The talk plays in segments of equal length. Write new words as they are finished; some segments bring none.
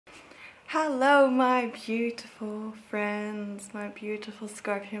Hello my beautiful friends, my beautiful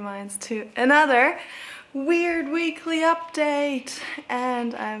Scorpio minds, to another weird weekly update.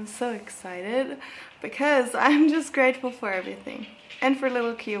 And I'm so excited because I'm just grateful for everything. And for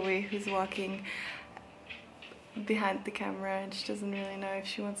little Kiwi, who's walking behind the camera and she doesn't really know if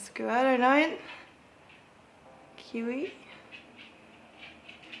she wants to go out or not. Kiwi?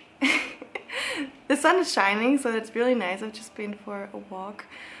 The sun is shining, so it's really nice. I've just been for a walk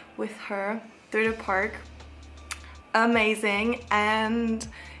with her through the park. Amazing. And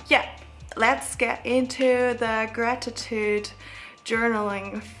yeah, let's get into the gratitude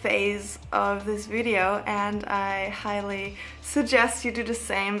journaling phase of this video, and I highly suggest you do the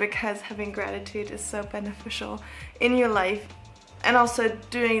same because having gratitude is so beneficial in your life. And also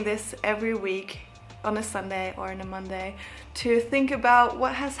doing this every week on a Sunday or on a Monday to think about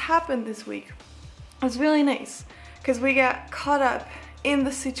what has happened this week. It's really nice because we get caught up in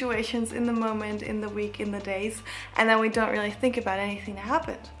the situations, in the moment, in the week, in the days, and then we don't really think about anything that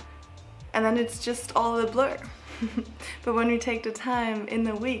happened. And then it's just all a blur. But when we take the time in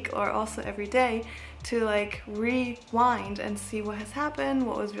the week or also every day to like rewind and see what has happened,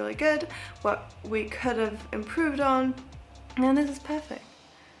 what was really good, what we could have improved on, then this is perfect.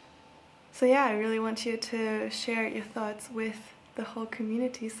 So yeah, I really want you to share your thoughts with the whole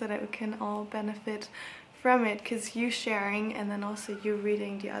community so that we can all benefit from it, because you sharing and then also you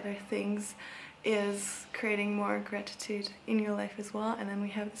reading the other things is creating more gratitude in your life as well. And then we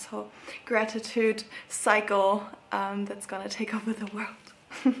have this whole gratitude cycle that's gonna take over the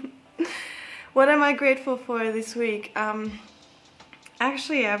world. What am I grateful for this week?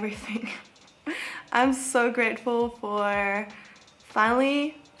 Actually everything. I'm so grateful for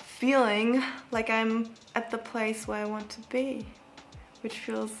finally feeling like I'm at the place where I want to be, which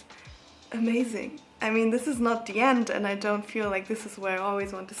feels amazing. I mean, this is not the end and I don't feel like this is where I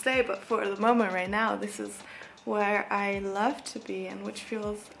always want to stay, but for the moment right now, this is where I love to be and which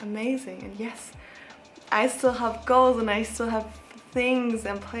feels amazing. And yes, I still have goals and I still have things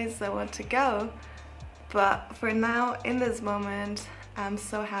and places I want to go, but for now, in this moment, I'm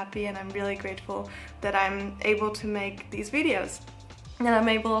so happy and I'm really grateful that I'm able to make these videos, that I'm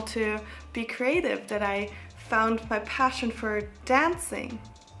able to be creative, that I found my passion for dancing,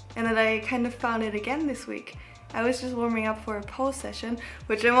 and that I kind of found it again this week. I was just warming up for a pole session,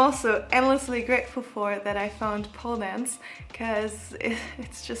 which I'm also endlessly grateful for that I found pole dance, because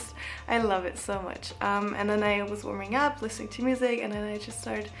it's just, I love it so much. And then I was warming up, listening to music, and then I just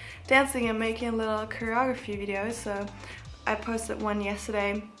started dancing and making little choreography videos. So I posted one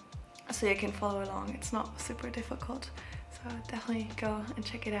yesterday, so you can follow along. It's not super difficult. So definitely go and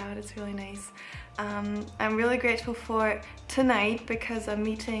check it out, it's really nice. I'm really grateful for tonight because I'm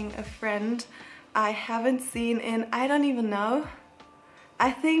meeting a friend I haven't seen in, I don't even know,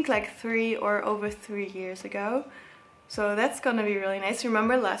 I think like 3 or over 3 years ago. So that's gonna be really nice.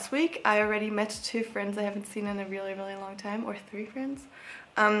 Remember last week I already met 2 friends I haven't seen in a really long time, or 3 friends.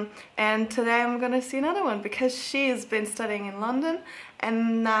 And today I'm gonna see another one because she's been studying in London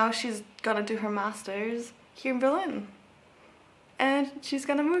and now she's gonna do her master's here in Berlin. And she's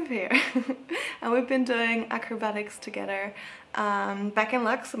gonna move here. And we've been doing acrobatics together back in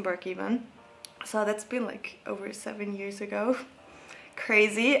Luxembourg even. So that's been like over 7 years ago.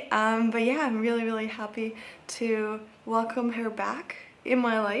 Crazy. But yeah, I'm really happy to welcome her back in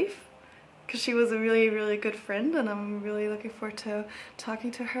my life because she was a really good friend, and I'm really looking forward to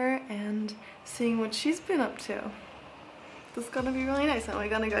talking to her and seeing what she's been up to. This is gonna be really nice, and we're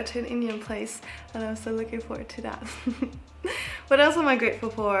gonna go to an Indian place and I'm so looking forward to that. What else am I grateful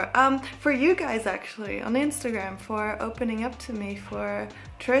for? For you guys actually on Instagram, for opening up to me, for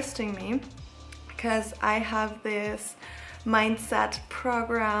trusting me, because I have this mindset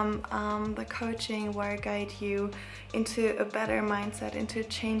program, the coaching, where I guide you into a better mindset, into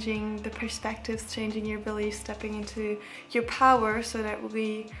changing the perspectives, changing your beliefs, stepping into your power so that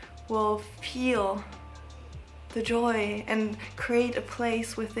we will feel the joy and create a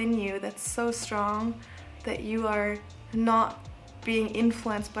place within you that's so strong that you are not being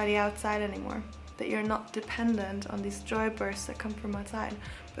influenced by the outside anymore, that you're not dependent on these joy bursts that come from outside,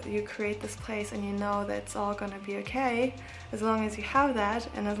 but you create this place and you know that it's all gonna be okay as long as you have that,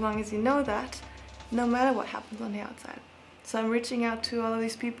 and as long as you know that, no matter what happens on the outside. So I'm reaching out to all of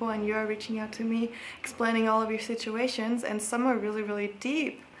these people and you're reaching out to me, explaining all of your situations, and some are really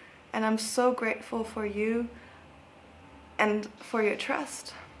deep, and I'm so grateful for you and for your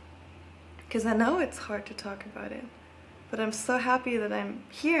trust, because I know it's hard to talk about it, but I'm so happy that I'm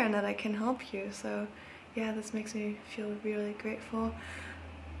here and that I can help you. So yeah, this makes me feel really grateful.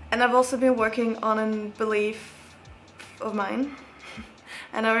 And I've also been working on a belief of mine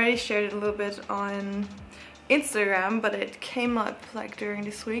and I already shared it a little bit on Instagram, but it came up like during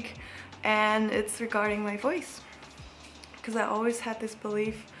this week, and it's regarding my voice, because I always had this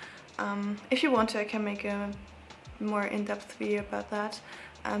belief. If you want to, I can make a more in-depth video about that,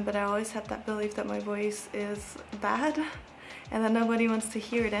 but I always had that belief that my voice is bad and that nobody wants to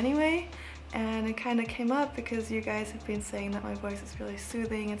hear it anyway. And it kind of came up because you guys have been saying that my voice is really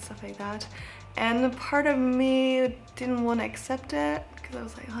soothing and stuff like that, and part of me didn't want to accept it, because I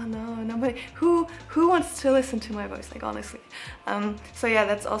was like, oh no, nobody, who wants to listen to my voice, like, honestly. So yeah,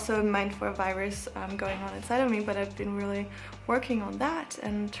 that's also a mind for a virus going on inside of me, but I've been really working on that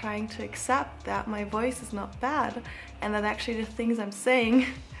and trying to accept that my voice is not bad, and that actually the things I'm saying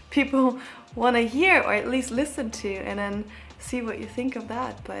people want to hear, or at least listen to, and then see what you think of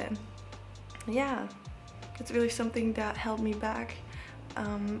that. But yeah, it's really something that held me back,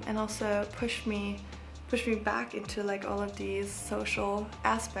 and also pushed me back into like all of these social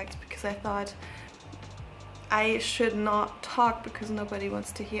aspects, because I thought I should not talk because nobody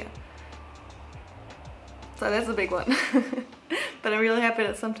wants to hear. So that's a big one. But I'm really happy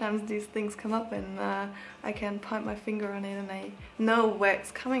that sometimes these things come up, and I can point my finger on it and I know where it's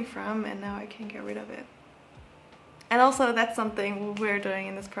coming from, and now I can get rid of it. And also that's something we're doing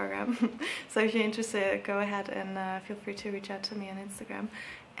in this program. So if you're interested, go ahead and feel free to reach out to me on Instagram,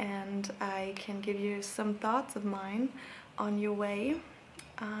 and I can give you some thoughts of mine on your way.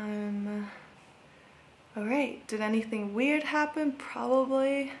 Alright, did anything weird happen?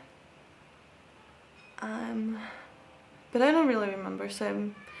 Probably. But I don't really remember, so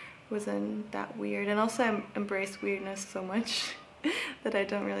it wasn't that weird. And also I embrace weirdness so much that I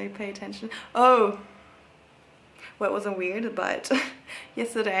don't really pay attention. Oh! Well, it wasn't weird, but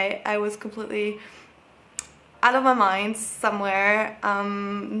yesterday I was completely out of my mind somewhere,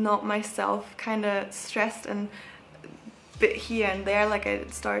 not myself, kind of stressed and bit here and there, like I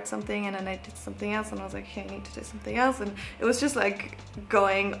started something and then I did something else, and I was like, okay, I need to do something else, and it was just like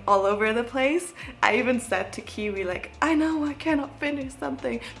going all over the place. I even said to Kiwi, like, I know I cannot finish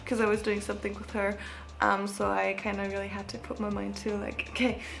something, because I was doing something with her. So I kind of really had to put my mind to, like,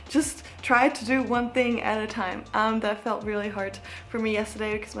 okay, just try to do one thing at a time. That felt really hard for me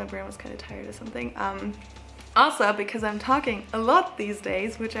yesterday because my brain was kind of tired or something. Also because I'm talking a lot these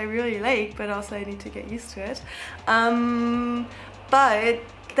days, which I really like, but also I need to get used to it. But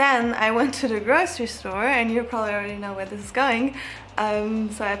then I went to the grocery store, and you probably already know where this is going.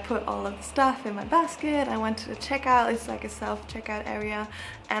 So I put all of the stuff in my basket. I went to the checkout. It's like a self-checkout area,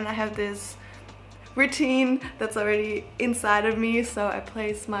 and I have this routine that's already inside of me. So I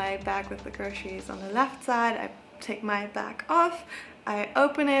place my bag with the groceries on the left side, I take my bag off, I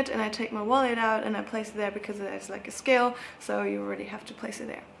open it, and I take my wallet out and I place it there, because there's like a scale, so you already have to place it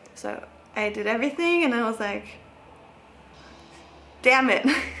there. So I did everything, and I was like, damn it.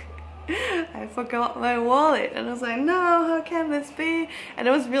 I forgot my wallet, and I was like, no, how can this be? And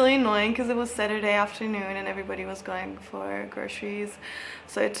it was really annoying because it was Saturday afternoon and everybody was going for groceries,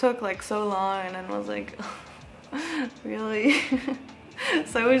 so it took like so long, and then I was like, really?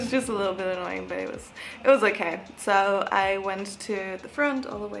 So it was just a little bit annoying, but it was okay. So I went to the front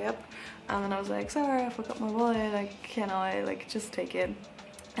all the way up, and I was like, sorry, I forgot my wallet, can I like just take it?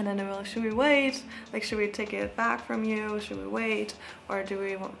 And then they were like, should we wait? Like, should we take it back from you? Should we wait? Or do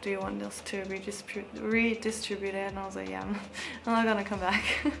you want us to redistribute it? And I was like, yeah, I'm not gonna come back.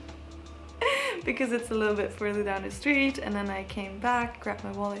 Because it's a little bit further down the street. And then I came back, grabbed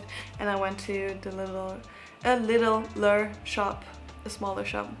my wallet, and I went to the littler shop, a smaller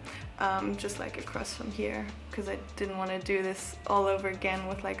shop, just like across from here, because I didn't want to do this all over again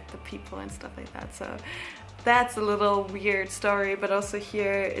with like the people and stuff like that. So that's a little weird story, but also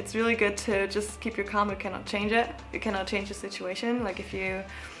here it's really good to just keep your calm. You cannot change it. You cannot change the situation. Like if you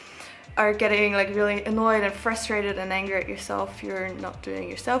are getting like really annoyed and frustrated and angry at yourself, you're not doing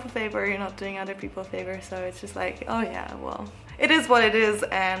yourself a favor, you're not doing other people a favor. So it's just like, oh yeah, well, it is what it is,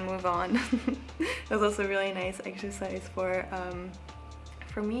 and move on. It was also a really nice exercise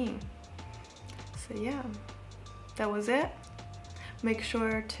for me. So yeah, that was it. Make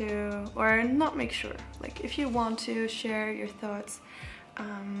sure to, or not make sure, like if you want to share your thoughts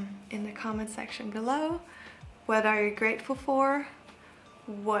in the comment section below. What are you grateful for?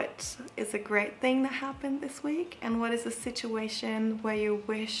 What is a great thing that happened this week? And what is a situation where you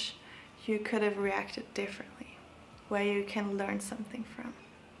wish you could have reacted differently, where you can learn something from?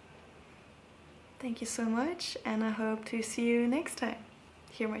 Thank you so much, and I hope to see you next time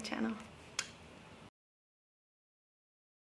here on my channel.